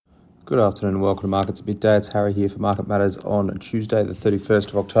Good afternoon and welcome to Markets at Midday. It's Harry here for Market Matters on Tuesday, the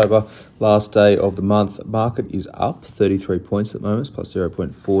 31st of October, last day of the month. Market is up 33 points at the moment, plus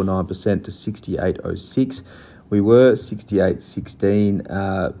 0.49% to 68.06. We were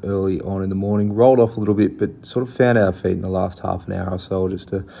 68.16 early on in the morning, rolled off a little bit, but sort of found our feet in the last half an hour or so just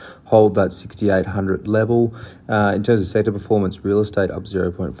to hold that 6,800 level. In terms of sector performance, real estate up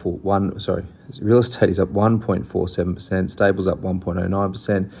real estate is up 1.47%, stables up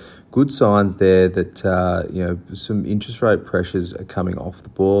 1.09%. Good signs there that some interest rate pressures are coming off the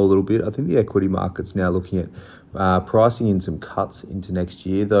ball a little bit. I think the equity market's now looking at pricing in some cuts into next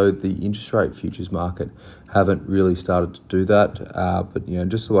year, though the interest rate futures market haven't really started to do that. But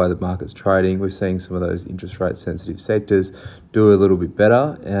just the way the market's trading, we're seeing some of those interest rate sensitive sectors do a little bit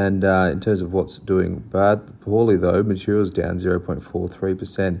better. And in terms of what's doing poorly though, materials down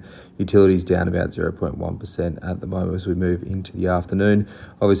 0.43%, utilities down about 0.1% at the moment as we move into the afternoon.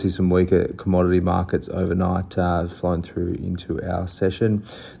 Obviously some weaker commodity markets overnight flown through into our session.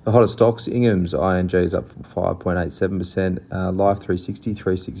 The hottest stocks, Inghams, ING is up 5.87%, Life 360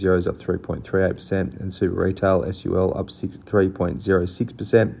 is up 3.38%, and Super Retail, SUL, up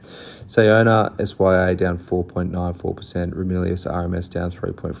 3.06%. Sayona, SYA down 4.94%, Ramilius, RMS down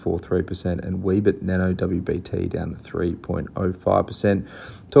 3.43%, and Weebit Nano WBT down 3.05%.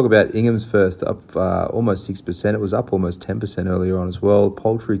 Talk about Inghams first, up almost 6%. It was up almost 10% earlier on as well.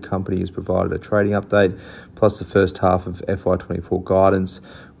 Poultry company has provided a trading update, plus the first half of FY24 guidance,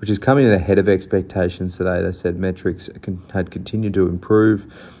 which is coming in ahead of expectations today. They said metrics had continued to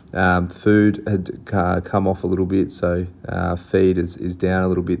improve. Food had come off a little bit, so feed is down a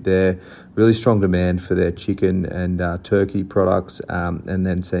little bit there. Really strong demand for their chicken and turkey products, and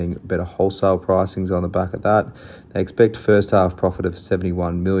then seeing better wholesale pricings on the back of that. They expect first half profit of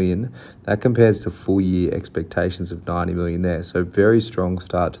 71 million. That compares to full year expectations of 90 million there. So very strong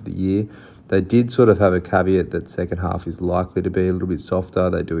start to the year. They did sort of have a caveat that second half is likely to be a little bit softer.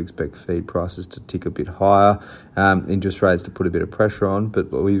 They do expect feed prices to tick a bit higher, interest rates to put a bit of pressure on.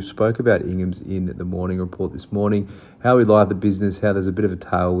 But we spoke about Inghams in the morning report this morning, how we like the business, how there's a bit of a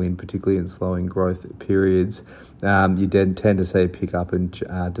tailwind, particularly in slowing growth periods. You then tend to see a pick up in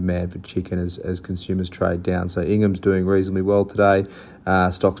demand for chicken as consumers trade down. So Inghams doing reasonably well today.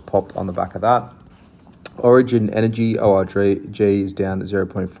 Stocks popped on the back of that. Origin Energy, ORG, is down to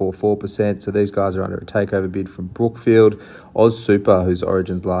 0.44%. So these guys are under a takeover bid from Brookfield. AusSuper, who's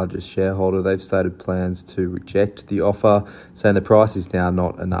Origin's largest shareholder, they've stated plans to reject the offer, saying the price is now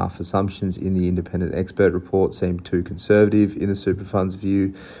not enough. Assumptions in the independent expert report seem too conservative. In the super fund's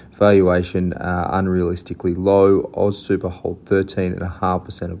view, valuation unrealistically low. AusSuper hold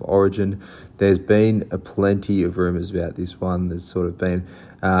 13.5% of Origin. There's been plenty of rumours about this one. There's sort of been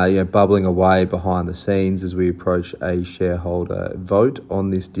bubbling away behind the scenes as we approach a shareholder vote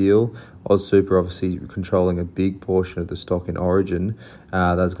on this deal. AusSuper obviously controlling a big portion of the stock in Origin.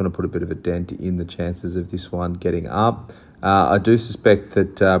 That's going to put a bit of a dent in the chances of this one getting up. I do suspect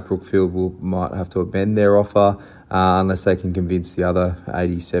that Brookfield might have to amend their offer unless they can convince the other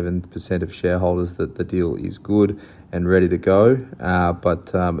 87% of shareholders that the deal is good and ready to go.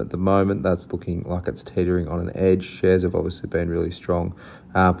 But at the moment, that's looking like it's teetering on an edge. Shares have obviously been really strong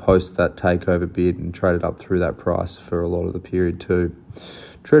post that takeover bid and traded up through that price for a lot of the period too.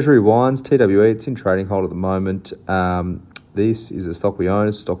 Treasury Wines, TWE, it's in trading hold at the moment. This is a stock we own,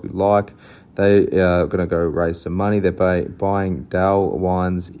 it's a stock we like. They are going to go raise some money. They're buying DAOU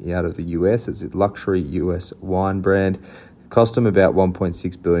wines out of the US. It's a luxury US wine brand. Cost them about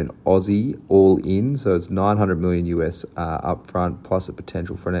 1.6 billion Aussie all in, so it's 900 million US upfront, plus a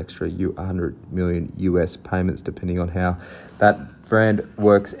potential for an extra 100 million US payments, depending on how that brand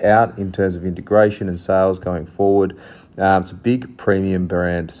works out in terms of integration and sales going forward. It's a big premium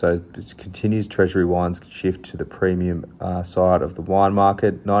brand, so it continues Treasury Wine's shift to the premium side of the wine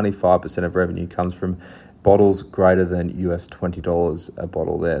market. 95% of revenue comes from bottles greater than US $20 a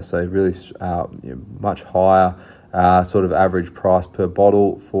bottle there, so really much higher sort of average price per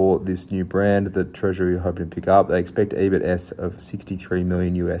bottle for this new brand that Treasury are hoping to pick up. They expect EBIT-S of 63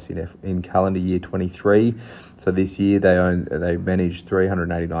 million US in calendar year 23. So this year they manage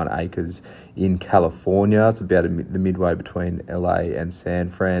 389 acres in California. It's about the midway between LA and San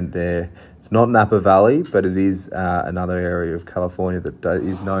Fran there. It's not Napa Valley, but it is another area of California that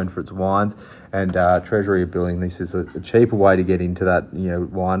is known for its wines. And Treasury are billing this as a cheaper way to get into that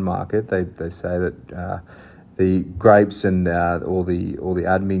wine market. They say that the grapes and all the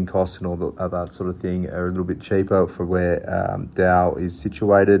admin costs and all the other sort of thing are a little bit cheaper for where DAOU is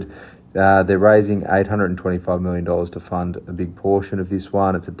situated. They're raising $825 million to fund a big portion of this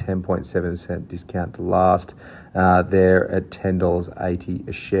one. It's a 10.7% discount to last. They're at $10.80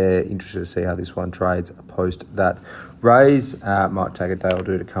 a share. Interested to see how this one trades post that raise. Might take a day or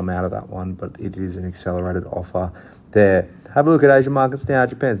two to come out of that one, but it is an accelerated offer there. Have a look at Asian markets now.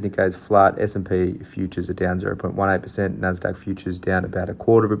 Japan's Nikkei's flat. S&P futures are down 0.18%. Nasdaq futures down about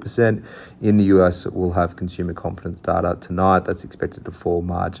 0.25%. In the US, we'll have consumer confidence data tonight. That's expected to fall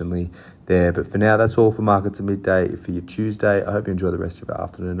marginally there. But for now, that's all for markets at midday for your Tuesday. I hope you enjoy the rest of your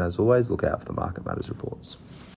afternoon. As always, look out for the Market Matters reports.